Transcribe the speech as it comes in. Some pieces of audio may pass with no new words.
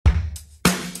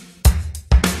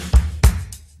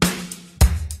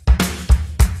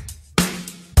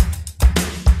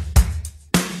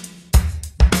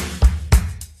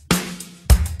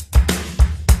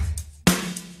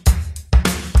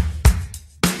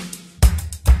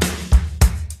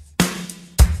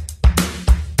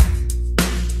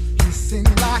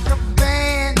Pacing like a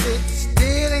bandit,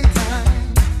 stealing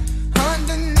time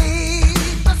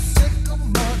underneath a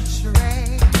sycamore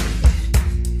tree.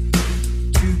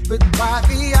 Cupid by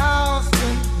the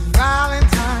Austin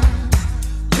Valentine's,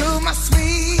 to my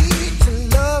sweet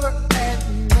lover at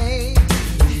me.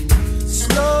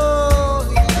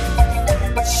 Slowly,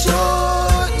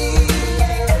 surely,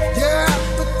 your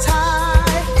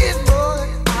appetite is more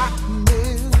than I can do.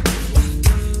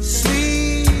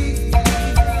 Sweet,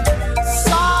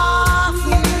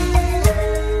 softly,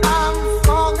 I'm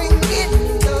falling in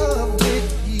love with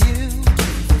you.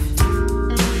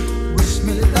 Wish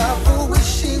me love, oh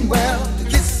wishing well, the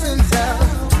kiss and tell,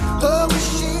 oh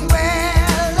wishing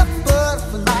well, a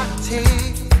butterfly tea.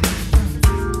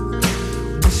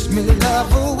 Wish me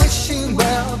love, oh wishing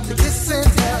well, the kiss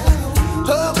and tell,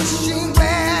 oh wishing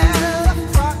well, a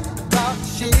crocodile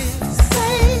she'll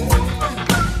say.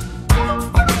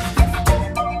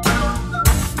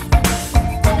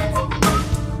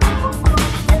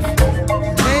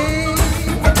 Hey,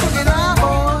 looking out,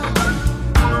 boy.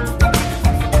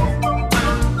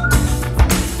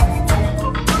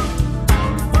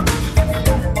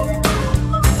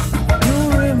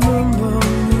 You'll remember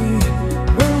me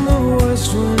when the west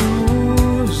wind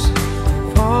moves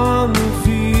upon the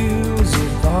fields of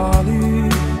barley.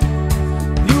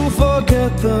 You'll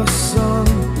forget the sun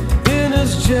in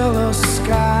his jealous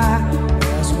sky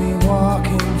as we walk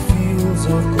in fields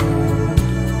of gold.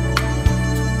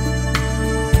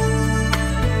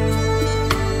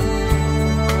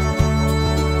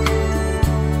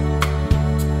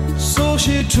 So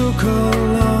she took her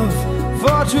love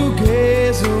for to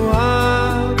gaze a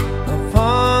while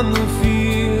upon the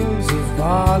fields of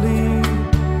barley.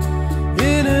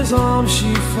 In his arms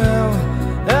she fell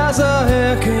as her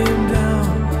hair came down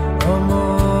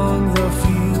among the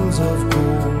fields of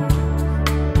gold.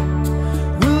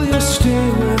 Will you stay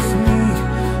with me?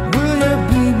 Will you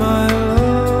be my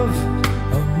love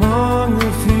among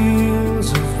the fields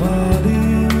of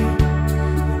barley?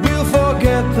 We'll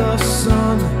forget the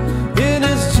sun in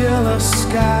his jealous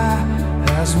sky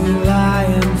as we lie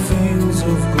in fields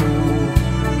of gold.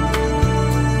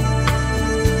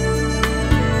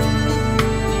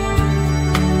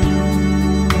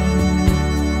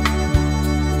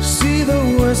 See the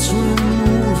west wind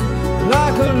move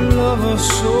like a lover's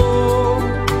soul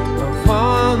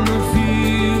upon the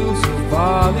fields of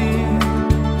barley.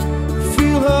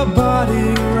 Feel her body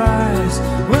rise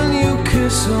when you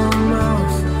kiss her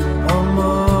mouth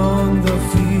among the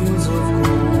fields of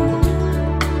gold.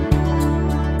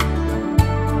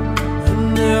 I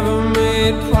never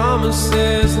made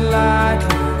promises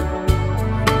lightly,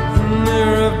 and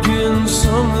there have been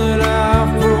some that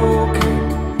I've broken.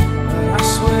 But I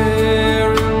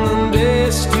swear in the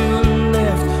days still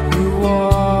left, we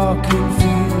walk in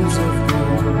fields of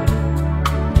gold.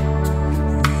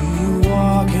 We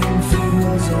walk in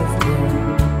fields of gold.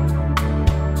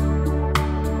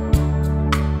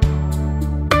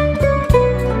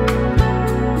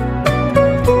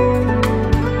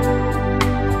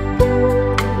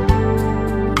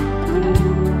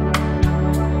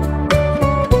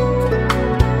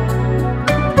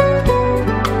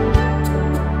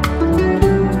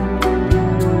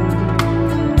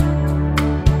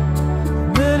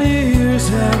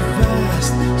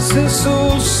 Since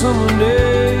those summer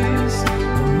days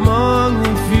among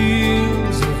the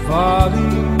fields of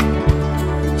barley,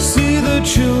 see the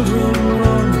children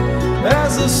run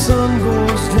as the sun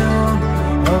goes down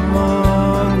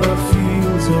among the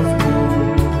fields of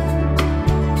gold.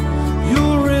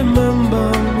 You'll remember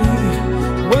me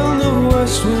when the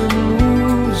west wind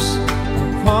moves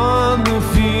upon the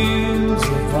fields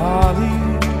of barley.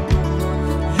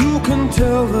 You can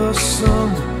tell the sun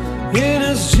in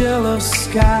his jealous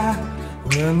sky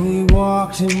when we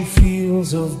walked in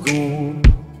fields of gold.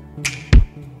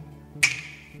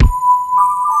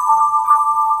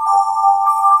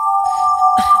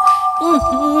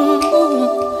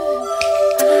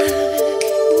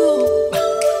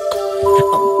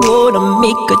 I'm gonna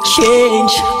make a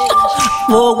change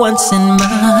for once in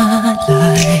my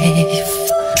life.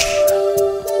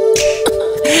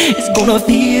 It's gonna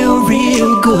feel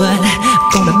real good,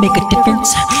 gonna make a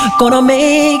difference, gonna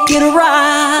make it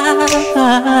right.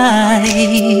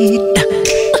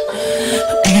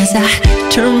 As I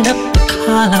turn up the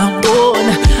collar on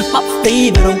my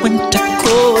favorite winter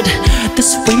coat,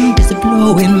 this wind is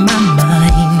blowing my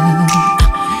mind.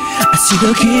 I see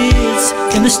the kids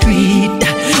in the street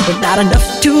with not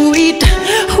enough to eat.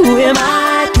 Who am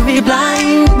I to be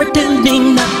blind,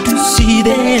 pretending not to see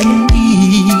their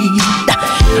need?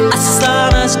 A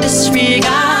son's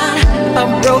disregard, a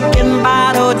broken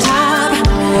bottle top,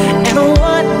 and a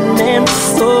one and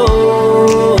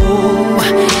soul.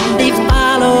 They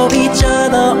follow each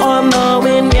other on the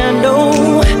wind, you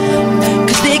know,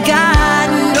 'cause they got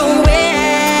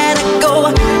nowhere to go.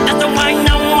 That's why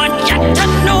I want you to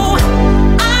know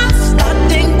I'm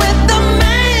starting with the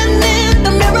man in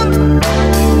the mirror.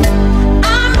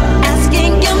 I'm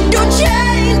asking him to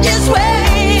change his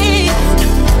ways,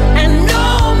 and no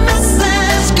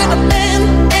message could have been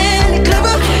any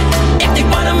clearer. If you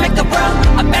wanna make the world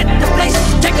a better place,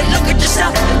 take a look at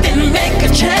yourself, then make a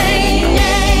change.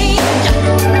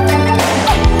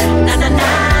 Na na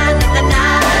na na na na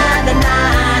na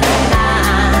na.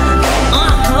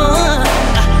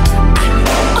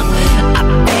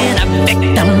 I've been a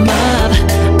victim of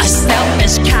a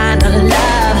selfish kind of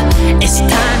love. It's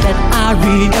time that I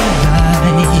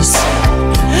realize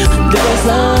there's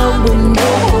someone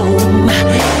home,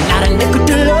 not a nickel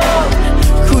to love.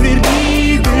 Could it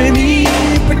be really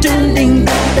me pretending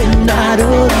that they're not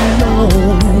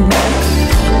alone?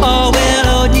 Oh well,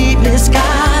 oh deepest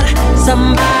God,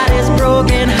 somebody's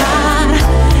broken heart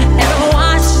and a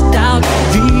washed out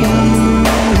dream.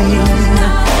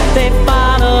 They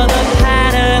follow the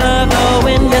pattern of the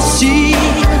wind, you see,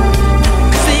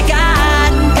 'cause they got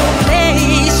no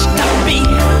place to be.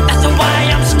 That's why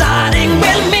I'm starting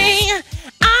with me.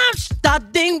 I'm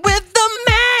starting with the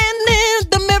man in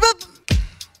the mirror.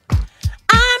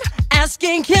 I'm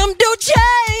asking him to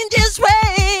change his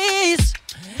ways,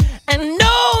 and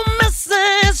no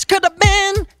message could have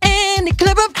been any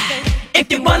clearer. If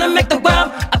you wanna make the world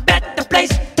a better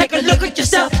place, take a look at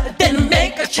yourself, then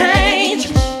make a change.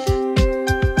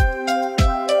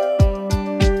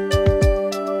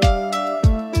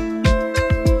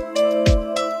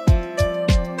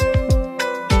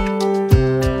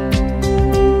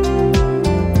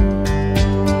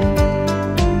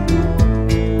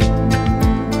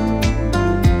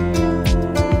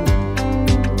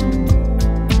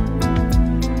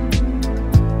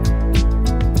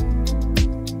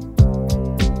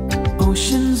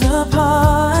 Oceans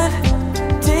apart,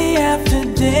 day after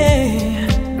day,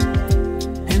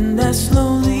 and I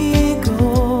slowly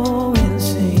go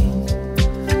insane.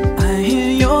 I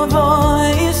hear your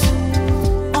voice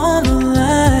on the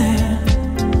line,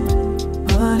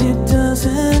 but it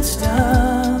doesn't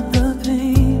stop the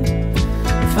pain.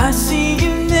 If I see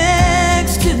you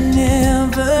next to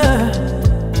never,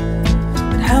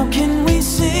 but how can we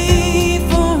say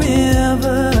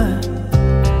forever?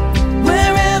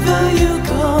 Wherever you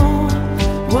go,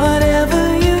 whatever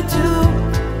you do,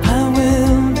 I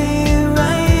will be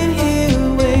right here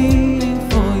waiting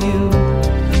for you.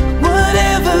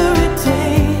 Whatever it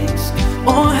takes,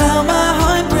 or how my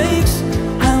heart breaks,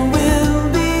 I will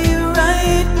be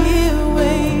right here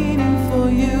waiting for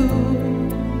you.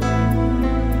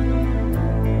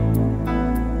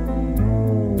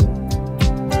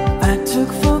 I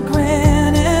took for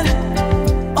granted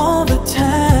all the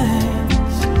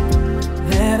times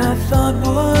that I thought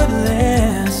would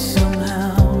last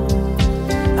somehow.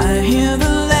 I hear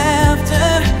the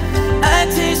laughter, I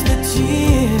taste the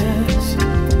tears,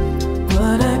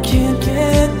 but I can't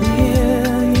get near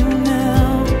you now.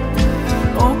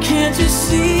 Oh, can't you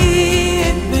see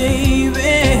it,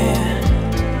 baby?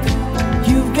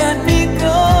 You've got me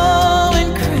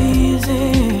going crazy.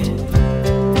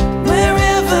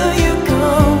 Wherever you go,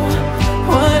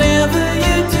 whatever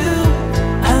you do,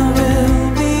 I will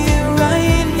be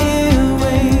right here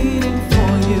waiting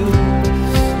for you.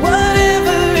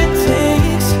 Whatever it takes.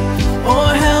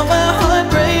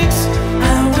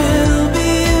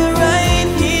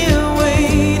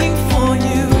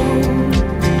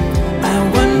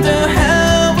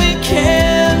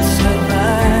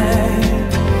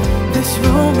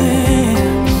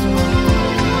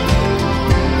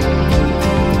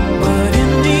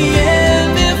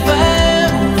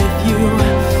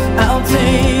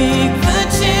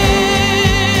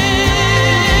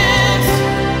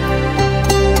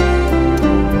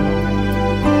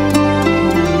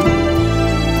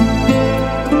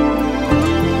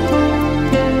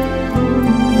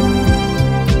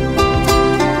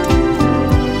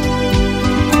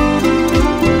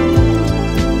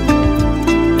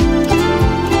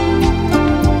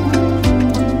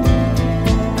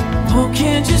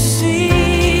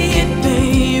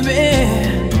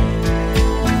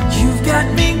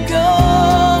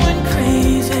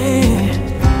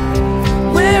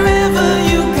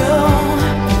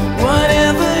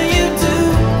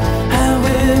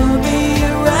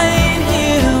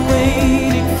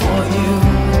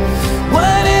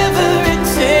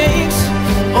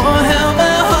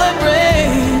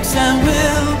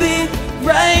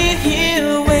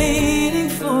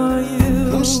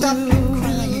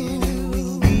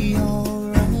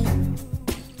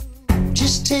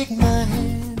 take my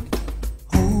hand,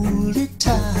 hold it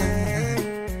tight.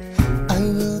 I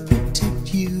will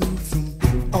protect you from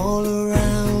all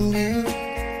around you.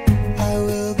 I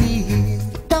will be here,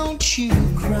 don't you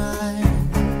cry.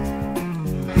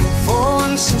 For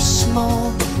one so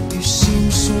small, you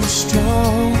seem so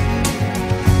strong.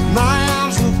 My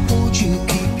arms will hold you,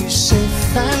 keep you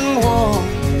safe and warm.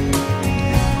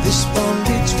 This bond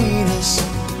between us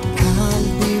can't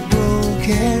be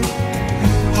broken.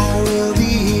 I will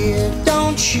be here,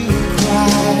 don't you cry.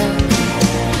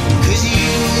 'Cause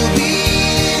you'll be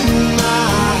in my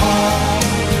heart.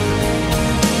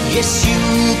 Yes,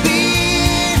 you'll be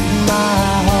in my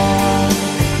heart.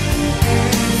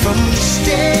 From this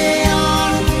day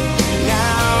on,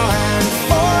 now and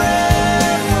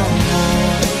forevermore.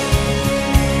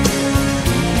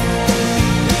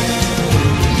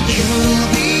 You'll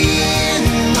be in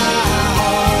my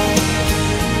heart.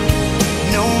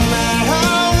 No matter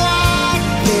what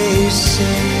they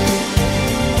say,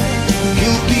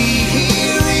 you'll be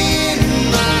here in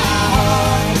my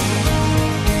heart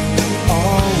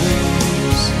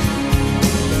always.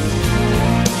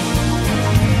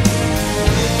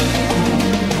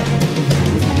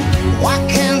 Why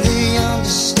can't they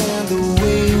understand the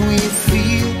way we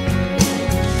feel?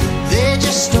 They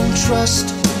just don't trust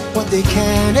what they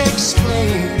can't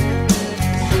explain.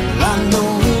 I know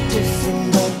we're different,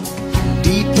 but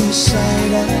deep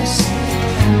inside us,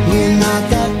 we're not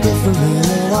that different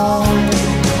at all.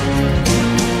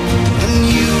 And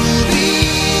you'll be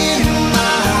in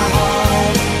my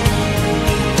heart.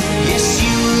 Yes,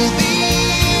 you'll be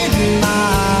in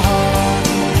my heart.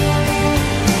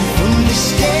 From this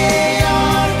day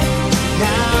on,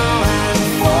 now and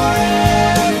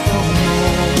forevermore.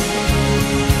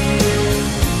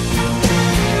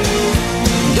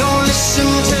 Don't listen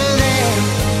to them,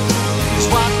 'cause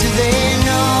what do they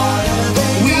know?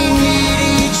 We need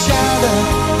each other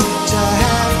to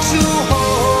have to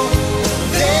hold.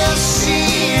 They'll see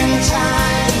in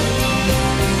time.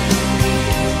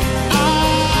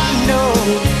 I know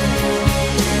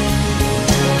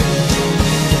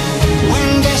when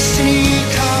destiny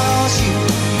calls you,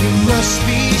 you must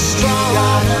be strong.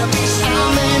 I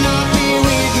may not be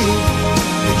with you,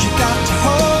 but you got to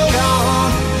hold on.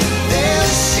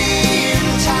 They'll see in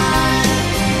time.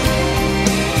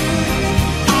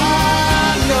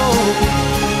 I know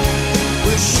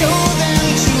we'll show them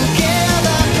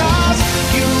together, 'cause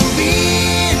you'll be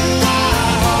in my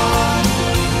heart.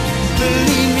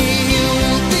 Believe me,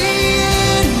 you'll be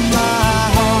in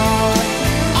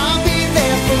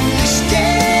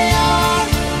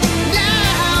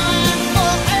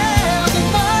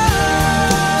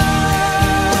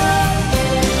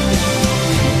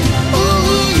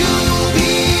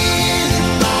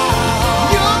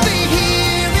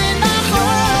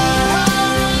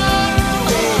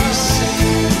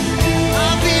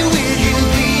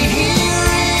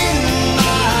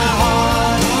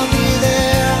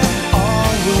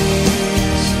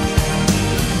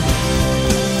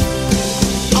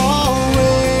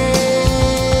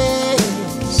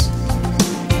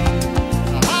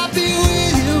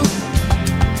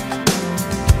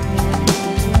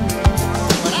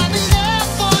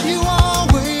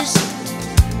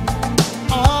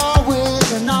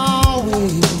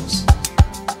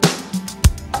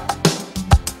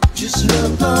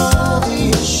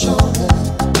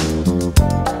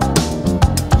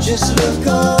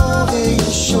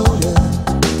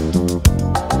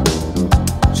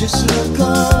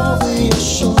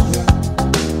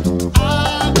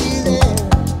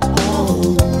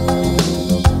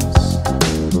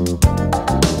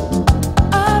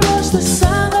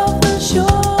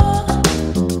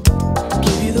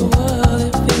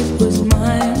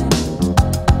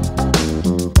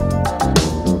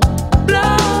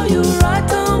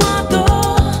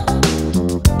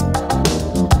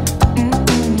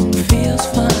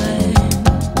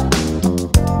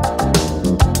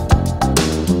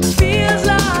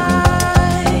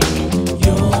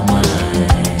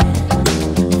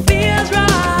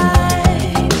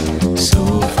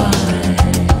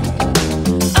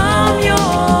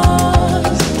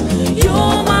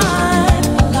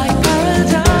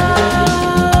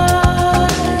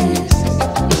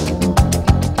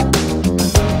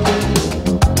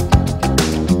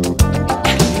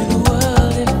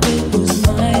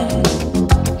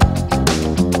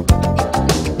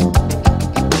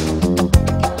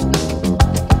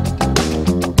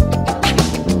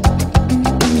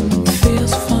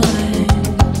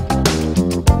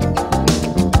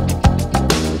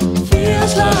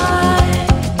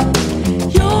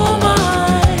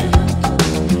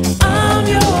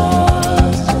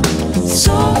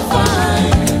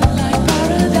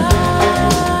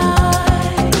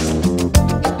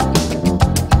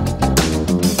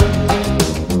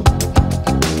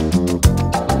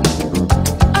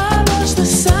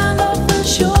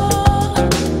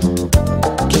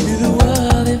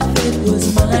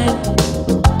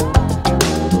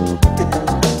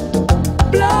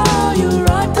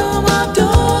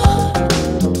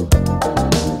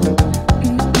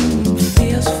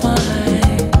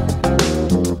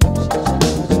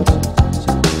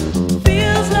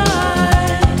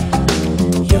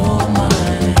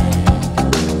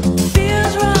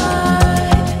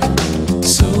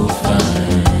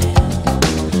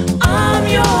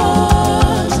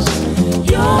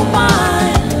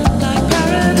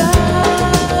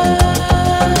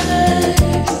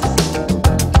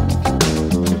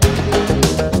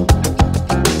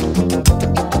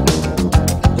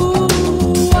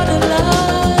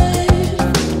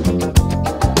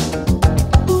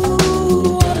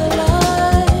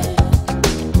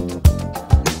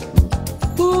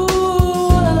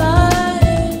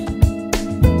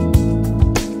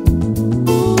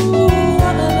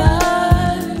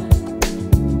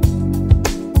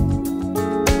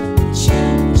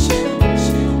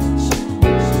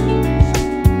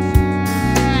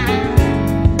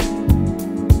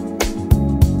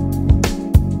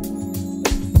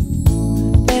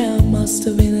must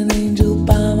have been an angel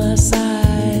by my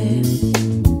side.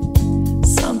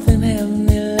 Something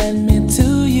heavenly led me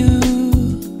to you.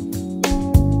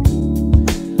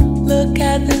 Look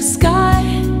at the sky,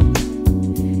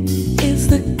 it's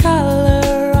the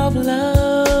color of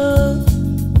love.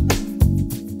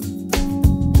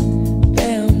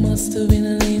 There must have been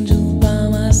an angel by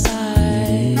my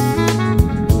side.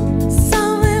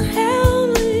 Something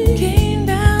heavenly came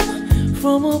down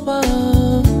from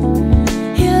above.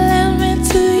 He led me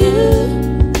to you.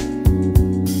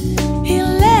 He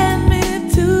led me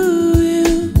to you.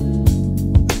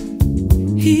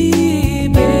 He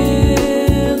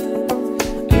built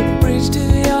a bridge to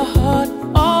your heart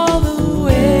all the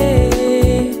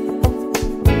way.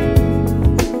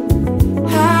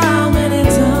 How many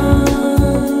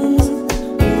tons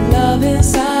of love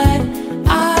inside I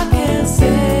can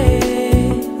say.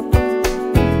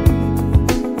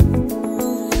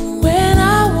 When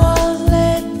I was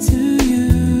led to you,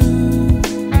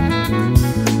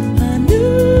 I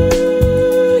knew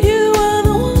you were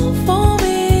the one for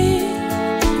me.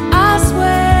 I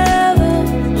swear the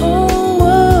whole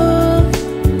world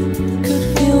could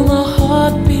feel my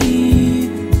heartbeat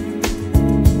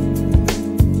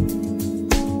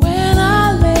when I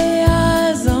lay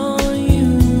eyes on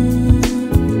you.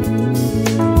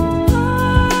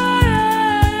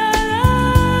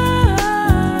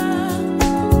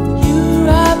 You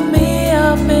wrap me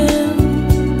up in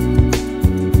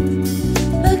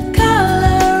the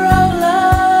color of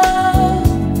love.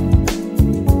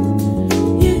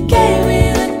 You gave me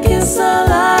the kiss of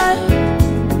life,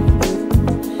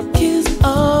 kiss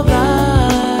of life.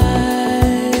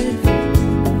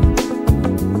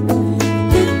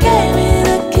 You gave me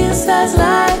the kiss that's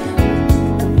life,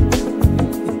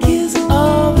 the kiss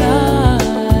of life.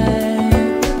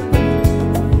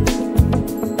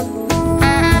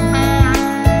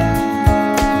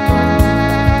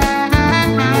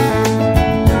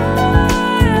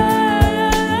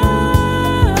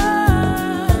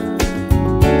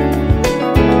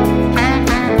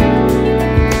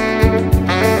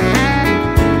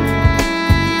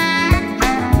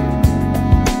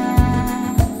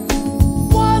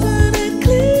 Wasn't it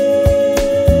clear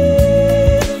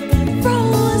from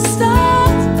the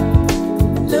start?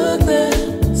 Look, the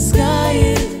sky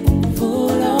is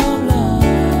full of love.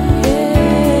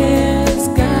 Yeah, the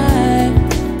sky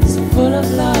is full of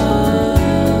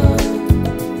love.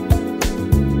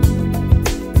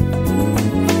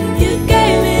 You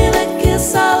gave me the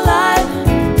kiss of life,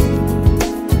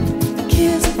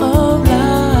 kiss of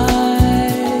life.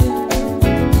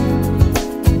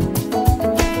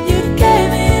 You gave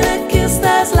me the kiss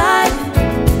that's life,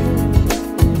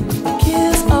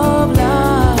 kiss of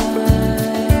life.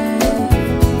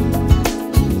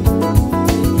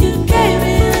 You gave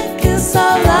me the kiss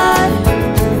of life,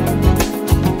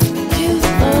 kiss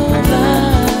of life.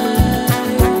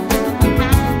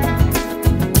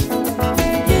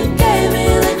 You gave me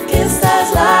the kiss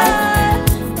that's life,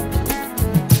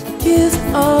 kiss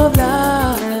of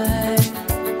life.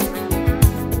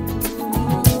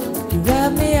 You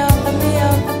wrap me up, wrap me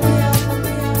up, wrap me up, wrap me up.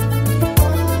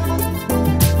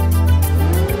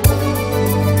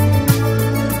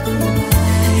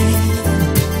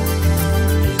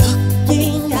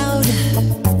 Looking out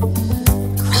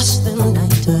across the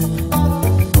night, the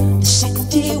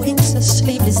city winks a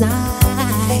sleepless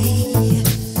eye.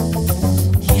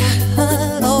 Hear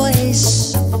her voice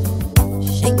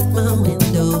shake my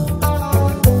window,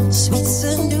 sweet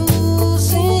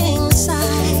seducing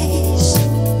sighs.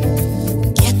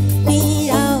 Get me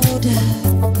out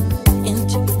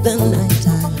into the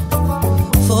nighttime,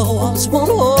 for walls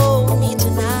won't hold me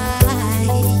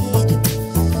tonight.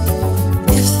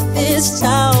 If this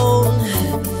town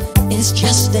is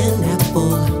just an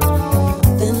apple,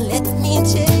 then let me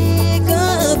take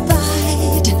a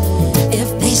bite. If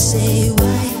they say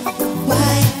why,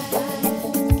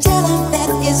 tell them that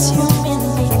it's human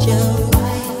nature.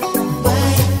 Why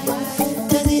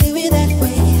does it do it that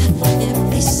way? If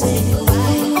they say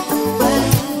why,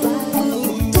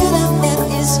 tell them that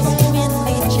it's human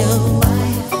nature.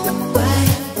 Why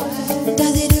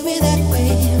does it do it that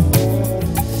way?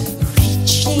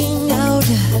 Reaching out,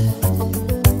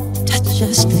 touch a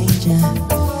stranger.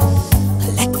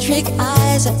 Electric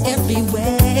eyes are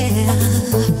everywhere.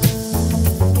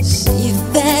 See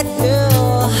that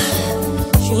girl,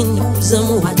 she knows I'm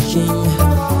watching.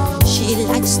 She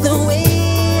likes the way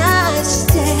I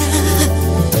stare.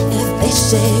 If they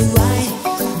say why,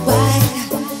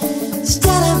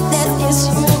 tell them that it's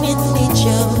human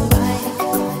nature.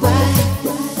 Why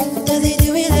does it do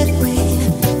it that way?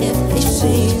 If they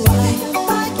say why,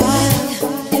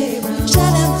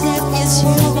 tell them that it's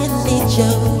human nature.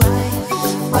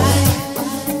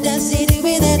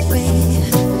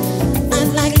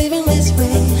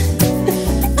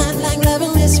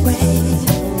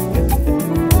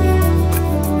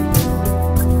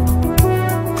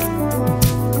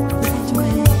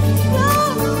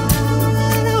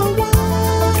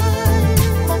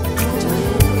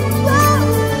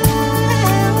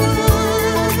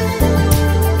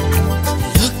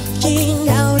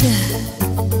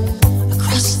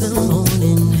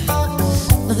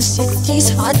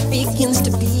 heart begins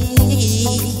to beat.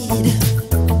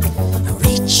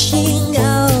 Reaching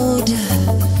out,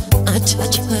 I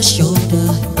touch her shoulder.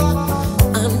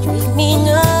 I'm dreaming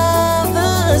of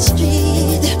a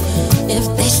street. If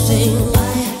they say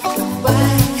why,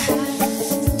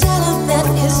 tell them that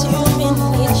it's human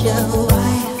nature.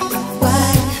 Why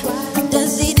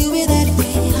does he do it that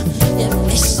way? If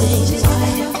they say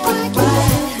why,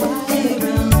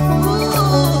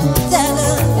 tell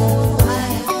them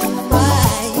why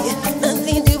does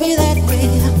he do it that way?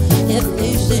 If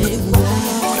they say why,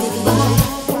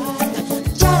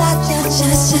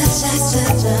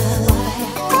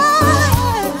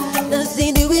 does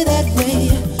he do it that way?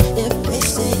 If they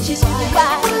say she's why,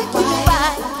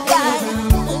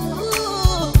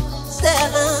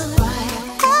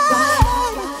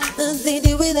 does he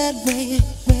do it that way?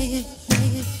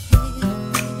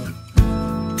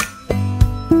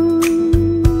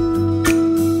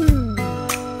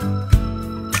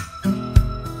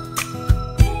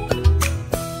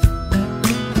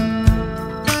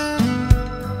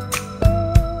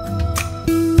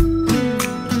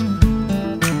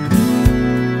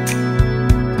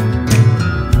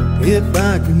 If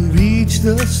I can reach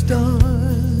the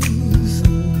stars,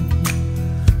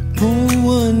 pull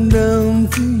one down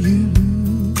for you,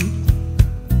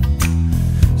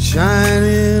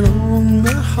 shining on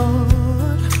my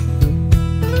heart,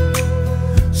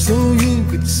 so you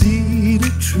could see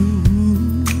the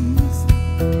truth.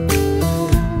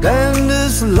 And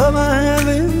this love I have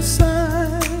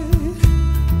inside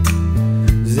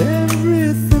is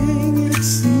everything it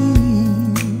seems.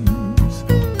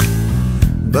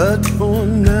 But for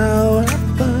now I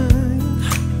find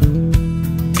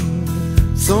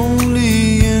it's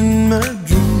only in my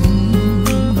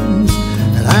dreams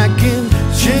that I can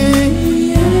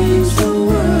change the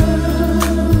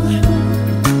world.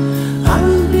 I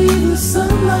will be the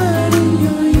sunlight in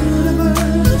your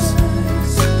universe.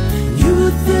 You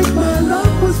would think my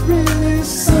love was really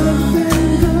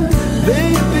something good.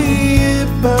 Baby,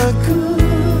 if I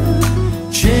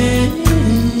could change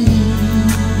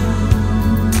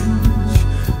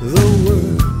the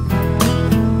world.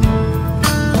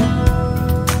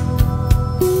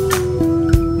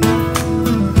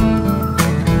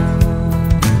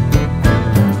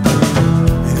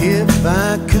 And if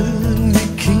I could be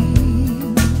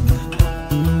king,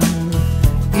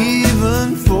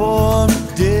 even for a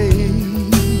day,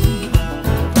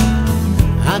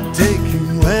 I'd take you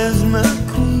as my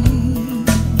queen.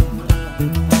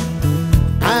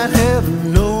 I'd have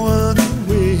no other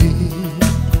way.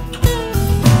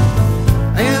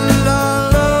 And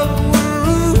our love will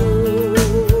rule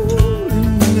in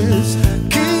this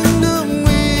kingdom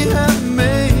we have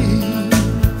made.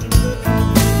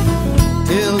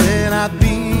 Till then I'd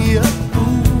be a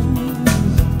fool,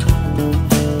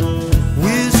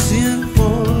 wishing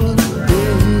for the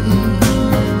day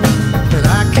that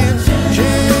I can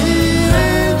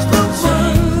change the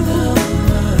world.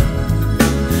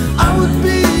 I would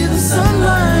be the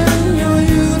sunlight in your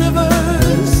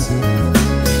universe.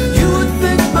 You would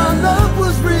think my love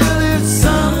was really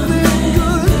something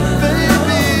good.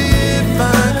 Baby, if I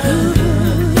could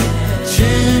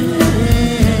change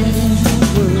the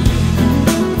world.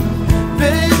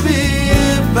 Baby,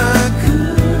 if I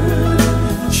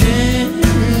could change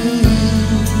the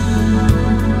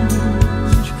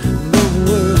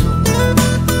world.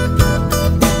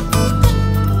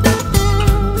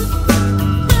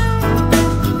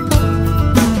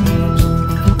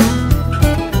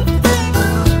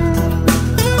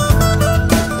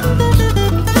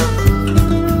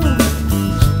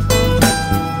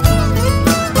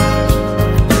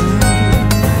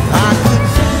 I could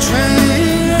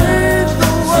change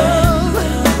the world.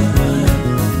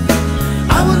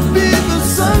 I would be the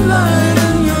sunlight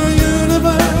in your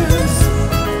universe.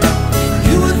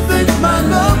 You would think my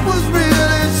love was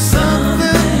really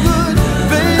something good.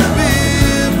 Baby,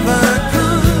 if I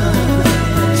could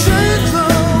change the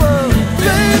world.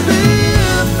 Baby,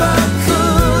 if I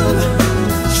could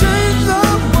change the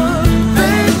world.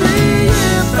 Baby,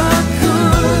 if I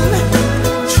could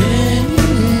change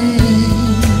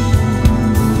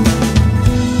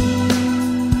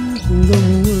the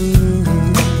world.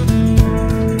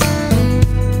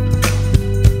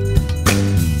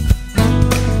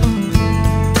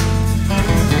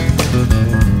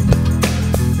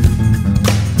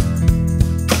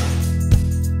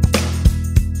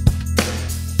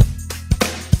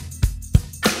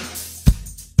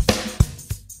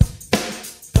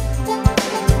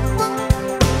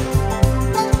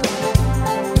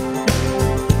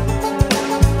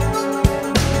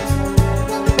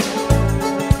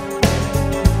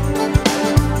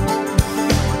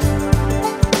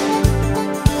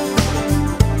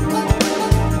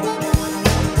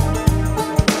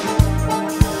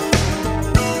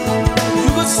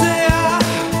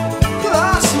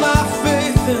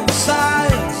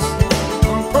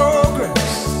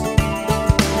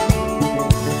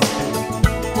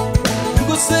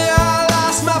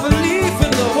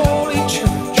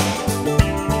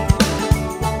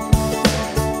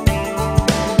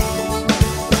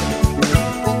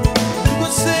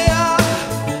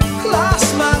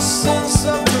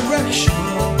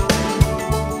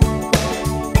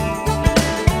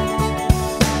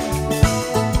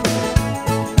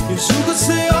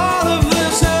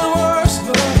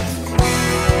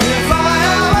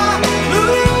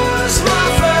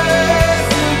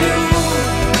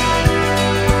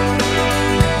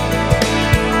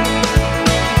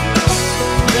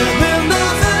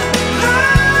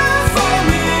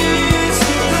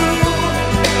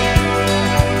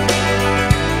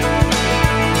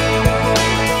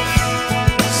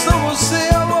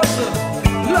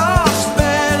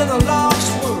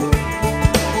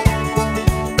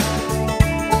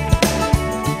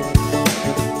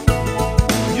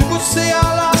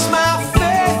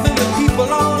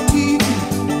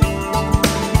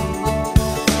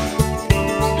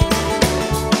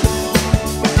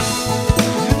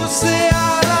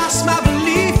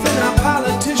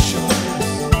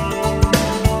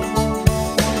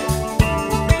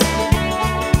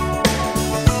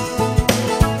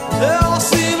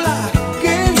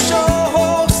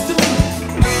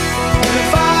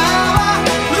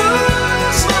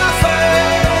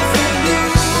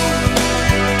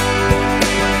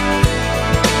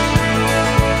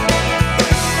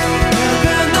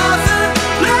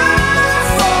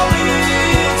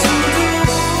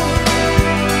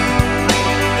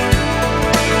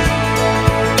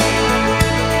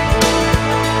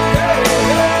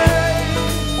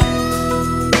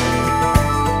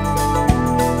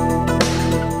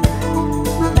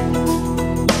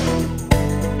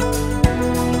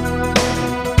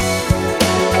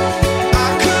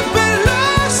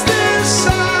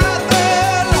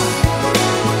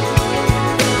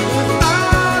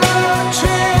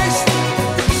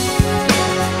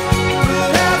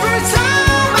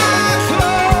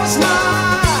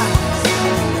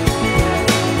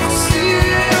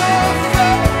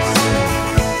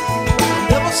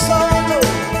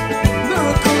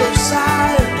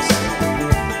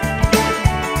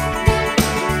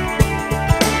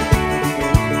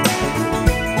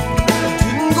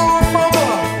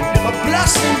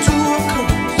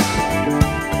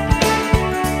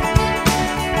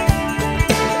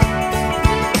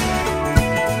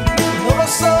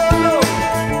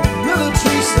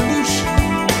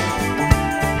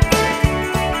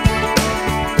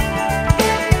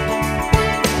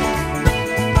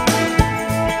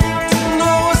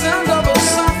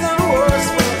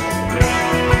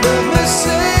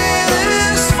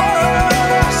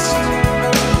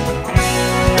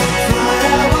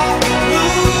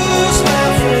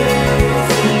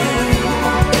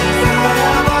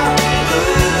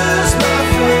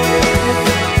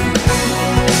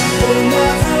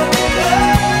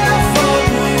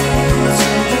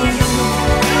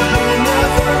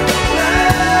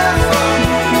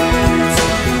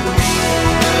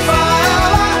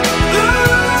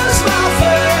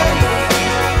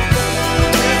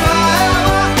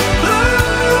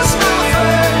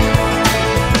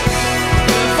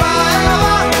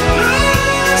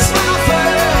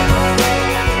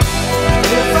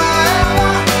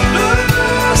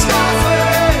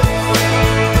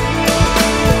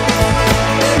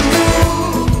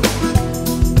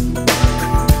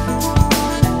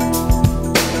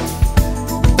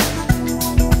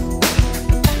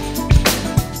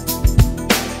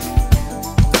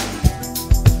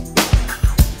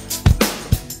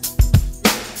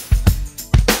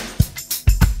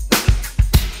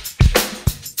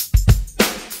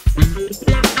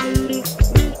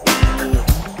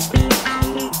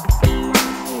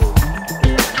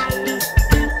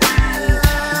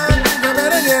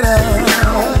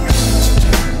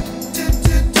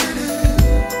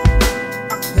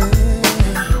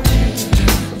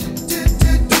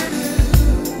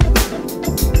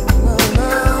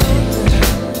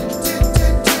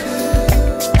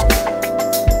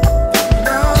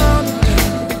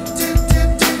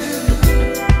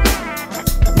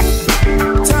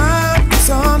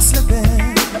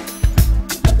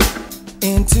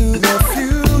 into the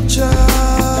future.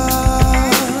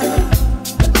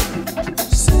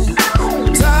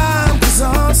 Time is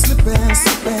on slipping,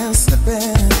 slipping,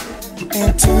 slipping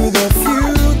into the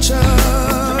future.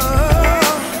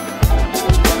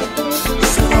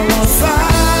 So I wanna fly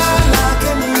like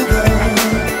an eagle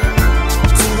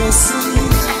to the sea.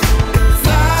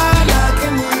 Fly like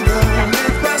an eagle,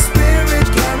 let my spirit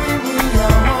carry me. I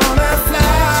wanna fly.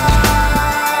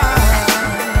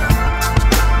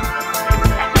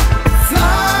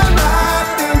 Fly right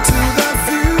into the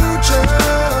future.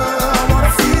 I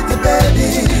wanna feed the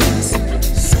babies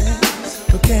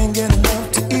who can't get enough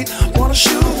to eat. Wanna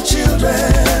shoot the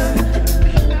children,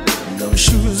 no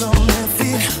shoes on their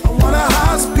feet. I wanna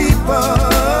house people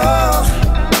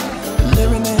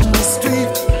living in the street.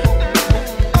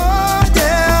 Oh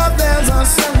yeah, there's a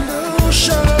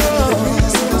solution.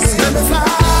 Let me fly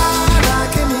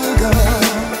like an eagle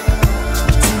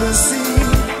to the sea.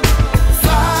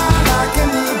 Fly like an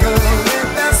eagle, let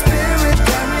that spirit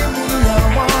carry me. I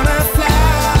wanna fly.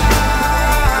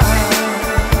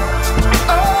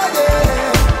 Oh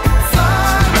yeah, fly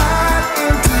right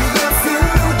into the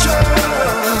future.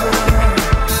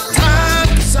 Time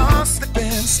keeps on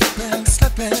slipping, slipping,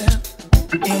 slipping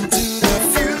into the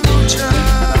future.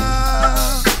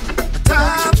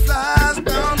 Time flies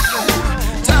down the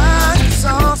road. Time keeps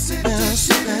on slipping,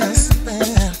 slipping,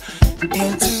 slipping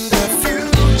into the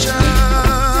future.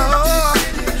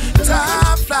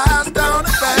 Time flies down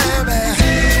the baby.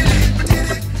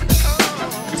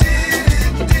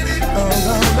 Oh,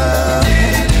 love, love.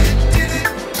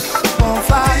 Oh,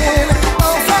 flying,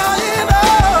 oh, flying, oh.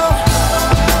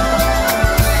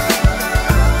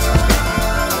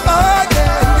 Oh,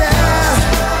 yeah, yeah.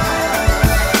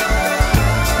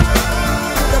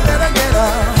 You better get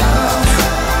up.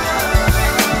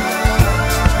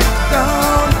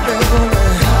 Don't be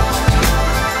away.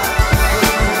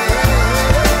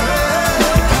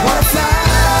 Wanna fly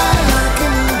like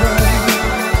an eagle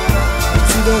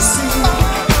to the sea.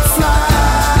 Fly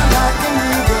like an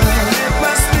eagle, let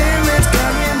my spirit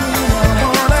carry me. I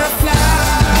wanna fly.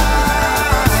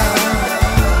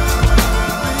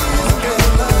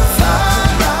 Fly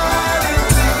right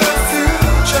into the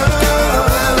future.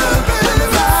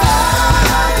 Fly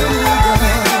like an eagle to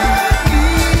the sea.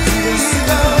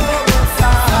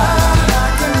 Fly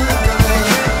like an eagle,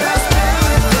 let that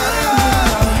spirit carry me. I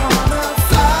wanna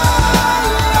fly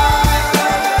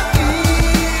like an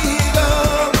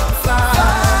eagle. Fly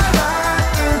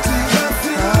right into the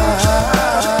future.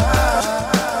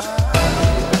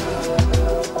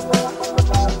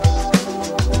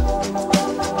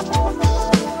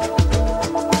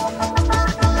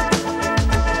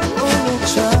 Only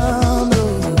child,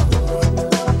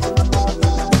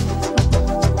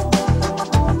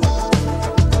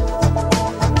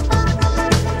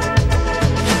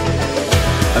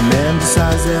 a man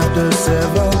decides after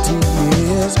 70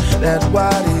 years that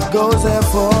what he goes there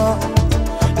for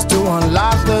is to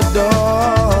unlock the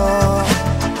door.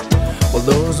 While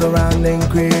those around him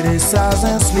criticize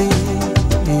and sleep.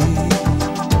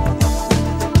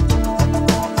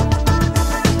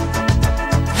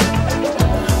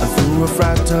 Through a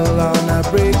fractal on a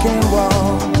breaking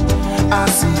wall, I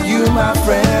see you, my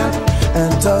friend,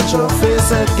 and touch your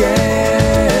face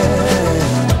again.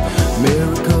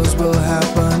 Miracles will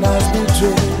happen as we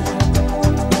dream.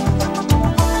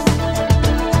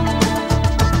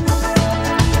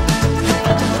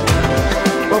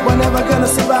 But we're never gonna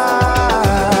survive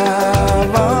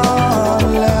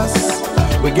unless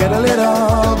we get a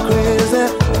little crazy.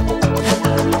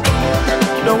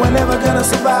 No, we're never gonna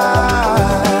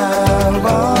survive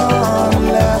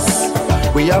unless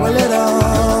we are a little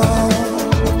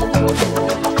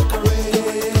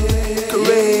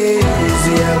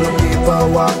crazy. Yellow people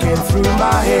walking through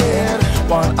my head.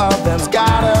 One of them's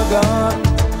got a gun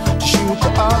to shoot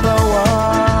the other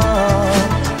one.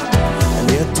 And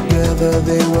yet together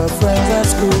they were friends at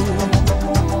school.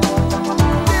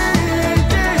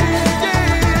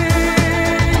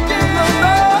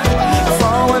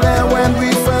 Forward there when we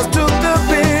first took the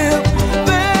bill.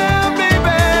 Then be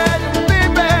bad, be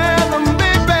bad,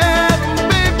 be bad,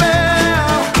 be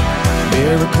bad.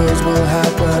 Miracles will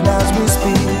happen as we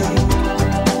speak.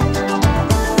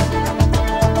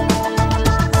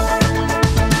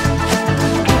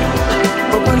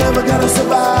 But we're never gonna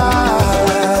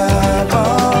survive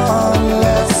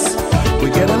unless we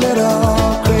get a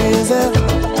little crazy.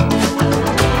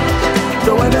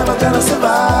 No, we're never gonna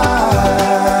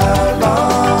survive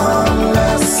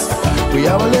unless we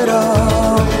are a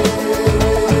little.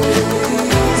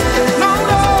 No,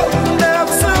 no,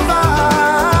 never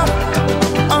survive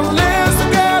unless we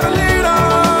get a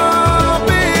little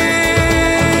bit.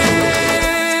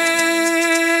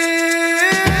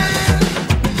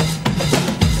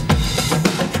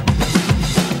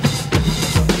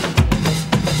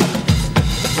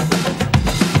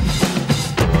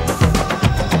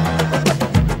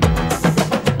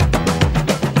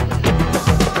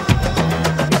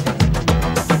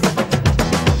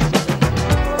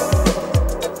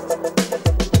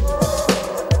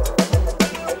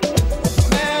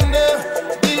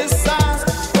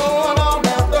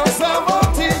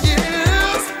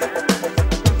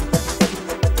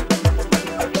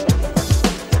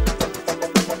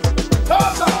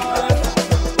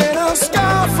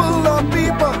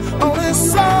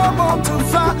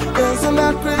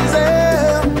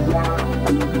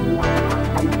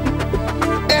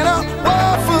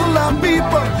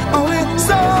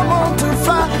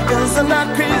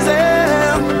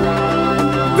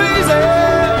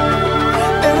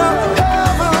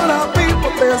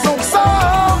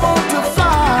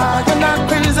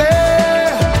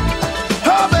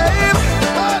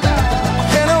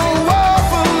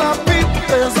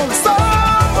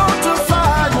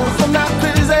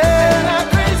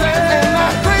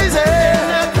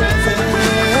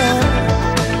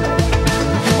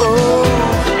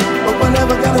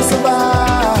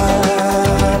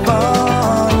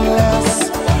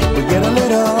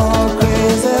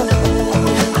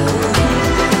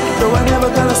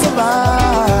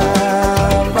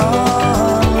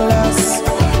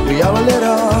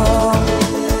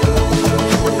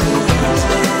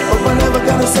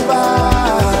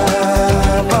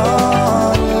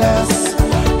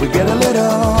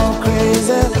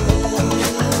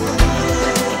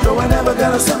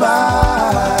 gonna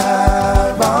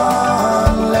survive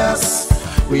unless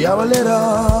we have a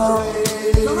little.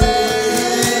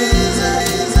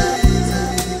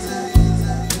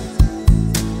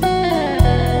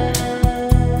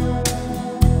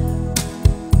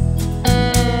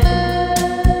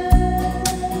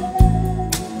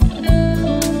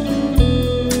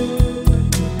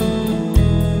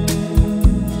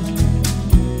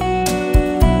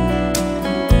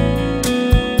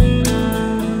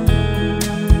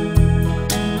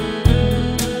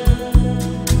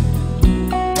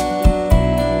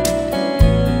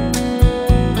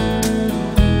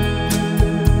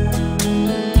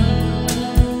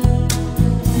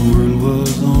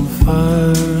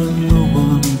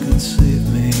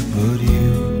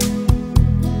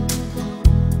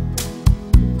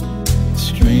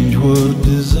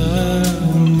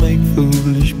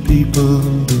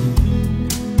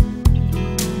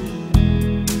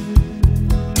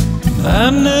 I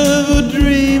never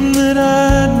dreamed that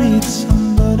I'd meet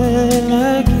somebody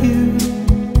like you,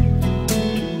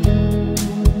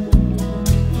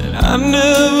 and I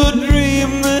never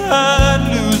dreamed that I'd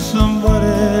lose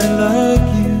somebody like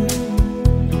you.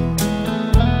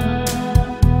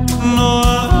 No,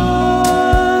 I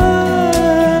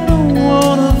don't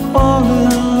wanna fall in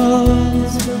love.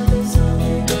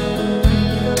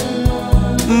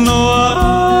 No,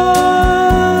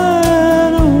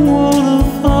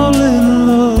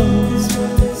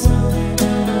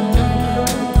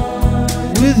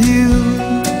 with you.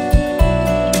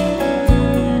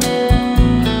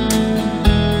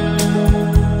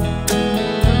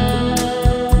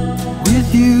 With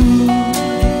you.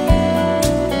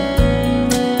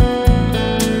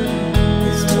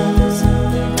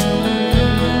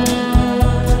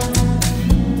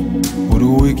 What a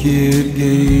wicked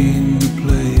game to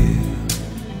play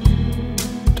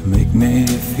to make me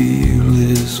feel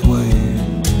this way.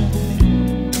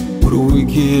 What a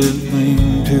wicked thing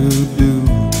to do,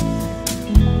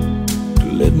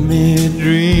 let me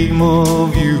dream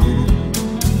of you.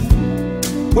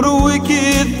 What a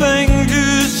wicked thing to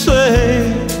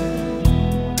say,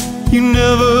 you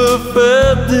never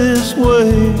felt this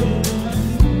way.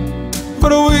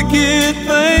 What a wicked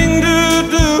thing to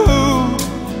do,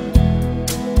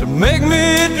 to make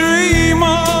me dream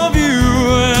of you.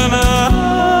 And I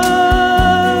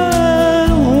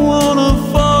don't wanna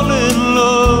fall in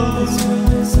love.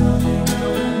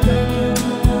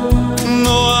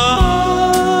 No,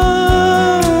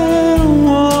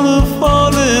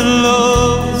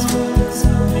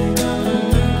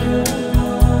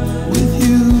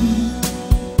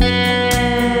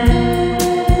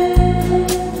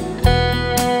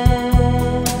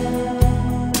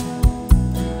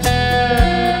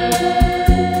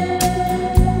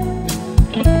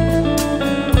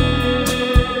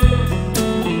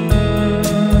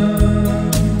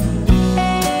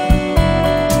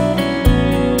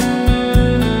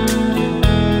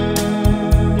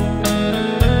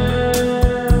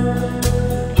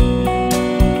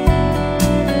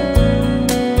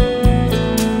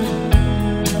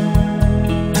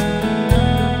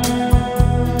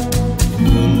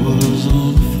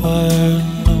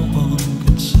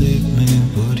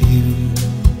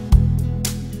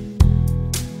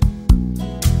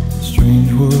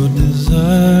 what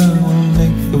desire will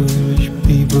make foolish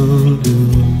people do.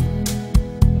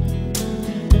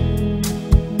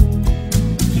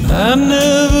 I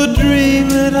never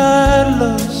dreamed that I'd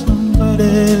love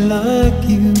somebody like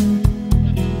you.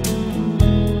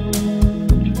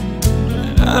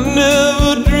 I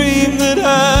never dreamed that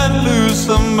I'd lose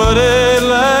somebody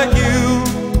like you.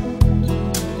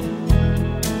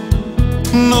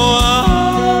 No,